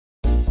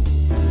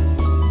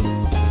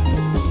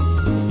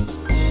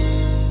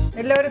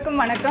எல்லோருக்கும்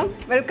வணக்கம்.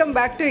 Welcome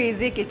back to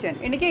easy kitchen.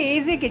 இன்னைக்கு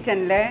ஈஸி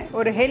கிச்சனில்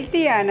ஒரு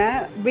ஹெல்த்தியான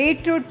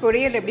பீட்ரூட்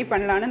பொரியல் எப்படி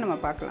பண்ணலான்னு நம்ம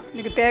பார்க்கலாம்.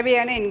 இதுக்கு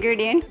தேவையான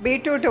இன்க்ரீடியன்ட்ஸ்: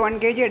 பீட்ரூட் 1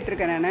 kg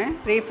எடுத்துருக்கேன் நான்.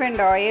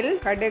 ரீஃபைண்ட் ஆயில்,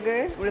 கடுகு,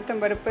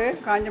 உளுத்தம்பருப்பு,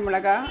 காஞ்ச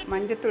மிளகா,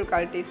 மஞ்சத்தூள்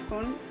 1/4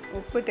 டீஸ்பூன்,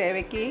 உப்பு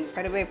தேவைக்கு,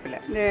 கருவேப்பிலை.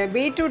 இந்த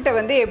பீட்ரூட்டை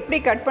வந்து எப்படி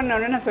கட்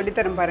பண்ணணும்னு நான்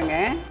சொல்லித்தரேன்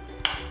பாருங்கள்.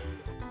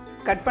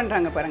 கட்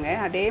பண்ணுறாங்க பாருங்கள்,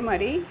 அதே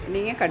மாதிரி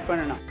நீங்கள் கட்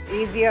பண்ணணும்.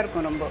 ஈஸியாக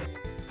இருக்கும் ரொம்ப.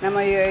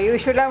 நம்ம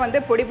யூஸ்வலாக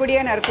வந்து பொடி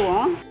பொடியாக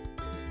நறுக்குவோம்.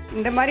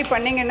 இந்த மாதிரி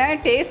பண்ணிங்கன்னா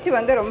டேஸ்ட்டு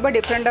வந்து ரொம்ப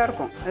டிஃப்ரெண்ட்டாக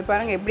இருக்கும். அது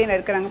பாருங்கள் எப்படி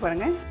நறுக்கிறாங்க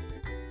பாருங்கள்.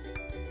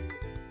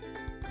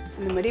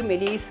 இந்த மாதிரி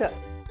மெலிசா,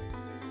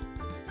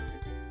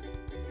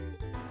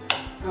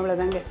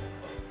 அவ்வளோதாங்க.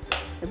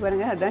 இது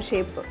பாருங்கள், அதுதான்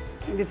ஷேப்பு.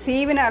 இது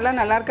சீவினாலாம்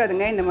நல்லா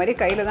இருக்காதுங்க. இந்த மாதிரி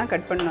கையில் தான்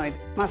கட் பண்ணணும்.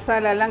 இது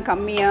மசாலாலாம்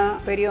கம்மியாக,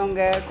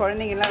 பெரியவங்க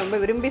குழந்தைங்கலாம் ரொம்ப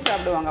விரும்பி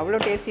சாப்பிடுவாங்க.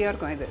 அவ்வளோ டேஸ்டியாக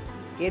இருக்கும். இது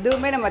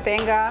எதுவுமே நம்ம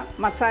தேங்காய்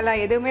மசாலா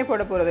எதுவுமே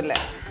போட போகிறதில்ல.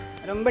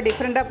 ரொம்ப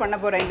டிஃப்ரெண்ட்டாக பண்ண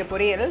போகிறேன் இந்த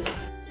பொரியல்.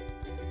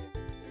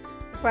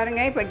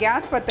 பாருங்கள், இப்போ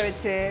கேஸ் பற்ற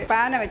வச்சு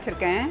பேனை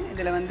வச்சுருக்கேன்.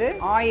 இதில் வந்து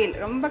ஆயில்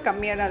ரொம்ப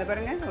கம்மியாக தான். அது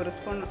பாருங்கள், 1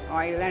 ஸ்பூன்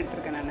ஆயில் தான்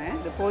எடுத்துருக்கேன் நான்.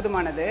 இது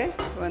போதுமானது.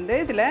 வந்து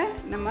இதில்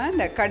நம்ம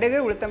இந்த கடுகு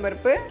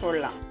உளுத்தம்பருப்பு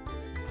போடலாம்.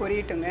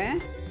 பொரியட்டுங்க.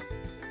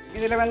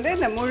 இதில் வந்து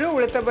இந்த முழு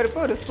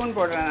உளுத்தம்பருப்பு 1 ஸ்பூன்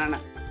போடுறேன்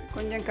நான்.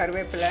 கொஞ்சம்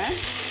கருவேப்பிலை,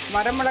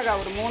 வரமிளகா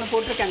ஒரு 3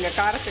 போட்டிருக்கேங்க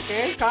காரத்துக்கு,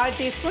 1/4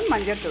 டீஸ்பூன்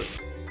மஞ்சத்தூள்.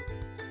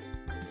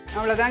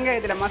 அவ்வளோதாங்க.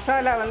 இதில்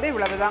மசாலா வந்து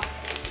இவ்வளவு தான்.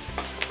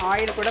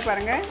 ஆயில் கூட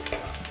பாருங்கள்,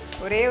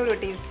 ஒரே 1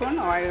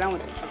 டீஸ்பூன் ஆயில் தான்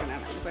ஊற்றிருக்கேன்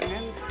நான்.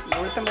 பாருங்கள்,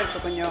 உளுத்தம்பருப்பு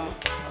கொஞ்சம்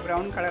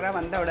ப்ரௌன் கலராக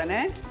வந்த உடனே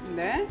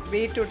இந்த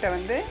பீட்ரூட்டை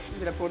வந்து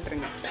இதில்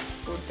போட்டுருங்க.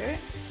 போட்டு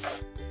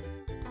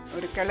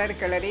ஒரு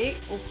கிளறி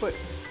உப்பு,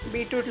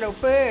 பீட்ரூட்டில்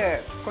உப்பு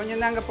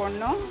கொஞ்சம் தாங்க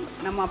போடணும்.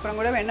 நம்ம அப்புறம்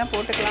கூட வேணால்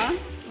போட்டுக்கலாம்.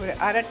 ஒரு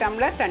 1/2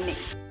 டம்ளர் தண்ணி.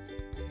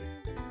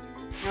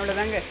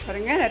 அவ்வளோதாங்க.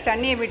 பாருங்கள், அந்த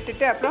தண்ணியை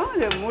விட்டுட்டு அப்புறம்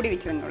இதை மூடி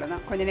வச்சுருங்க.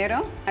 அவ்வளோதான். கொஞ்சம்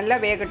நேரம் நல்லா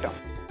வேகட்டும்.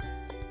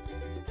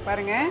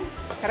 பாருங்கள்,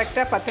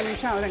 கரெக்டாக 10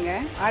 நிமிஷம் ஆகுதுங்க.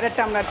 1/2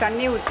 டம்ளர்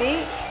தண்ணி ஊற்றி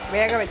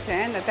வேக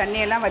வச்சேன். இந்த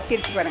தண்ணியெல்லாம்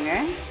வற்றிருச்சு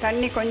பாருங்கள்.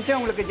 தண்ணி கொஞ்சம்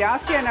உங்களுக்கு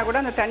ஜாஸ்தியானால் கூட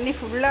அந்த தண்ணி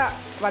ஃபுல்லாக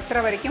வற்றுற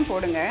வரைக்கும்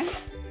போடுங்க.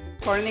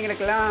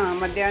 குழந்தைங்களுக்கெல்லாம்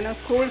மத்தியானம்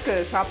ஸ்கூலுக்கு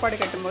சாப்பாடு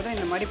கட்டும்போது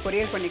இந்த மாதிரி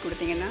பொரியல் பண்ணி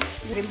கொடுத்தீங்கன்னா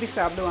விரும்பி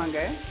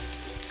சாப்பிடுவாங்க.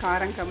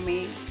 காரம் கம்மி,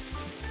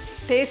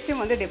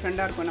 டேஸ்ட்டும் வந்து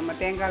டிஃப்ரெண்ட்டாக இருக்கும். நம்ம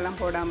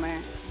தேங்காயெல்லாம்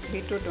போடாமல்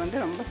பீட்ரூட்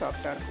வந்து ரொம்ப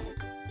சாஃப்டாக இருக்கும்.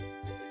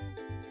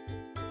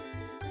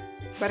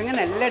 பாருங்கள்,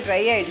 நல்லா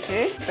ட்ரை ஆகிடுச்சு.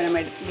 இப்போ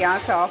நம்ம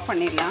கேஸை ஆஃப்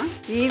பண்ணிடலாம்.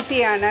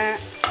 ஈஸியான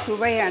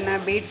சுவையான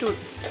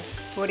பீட்ரூட்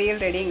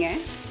பொரியல் ரெடிங்க.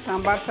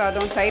 சாம்பார்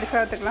சாதம், தயிர்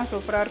சாதத்துக்கெலாம்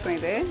சூப்பராக இருக்கும்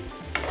இது.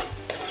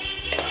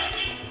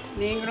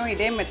 நீங்களும்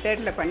இதே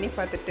மெத்தடில் பண்ணி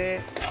பார்த்துட்டு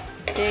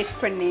டேஸ்ட்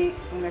பண்ணி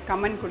உங்கள்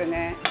கமெண்ட் கொடுங்க,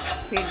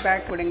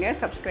 ஃபீட்பேக் கொடுங்க,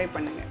 சப்ஸ்கிரைப்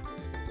பண்ணுங்கள்.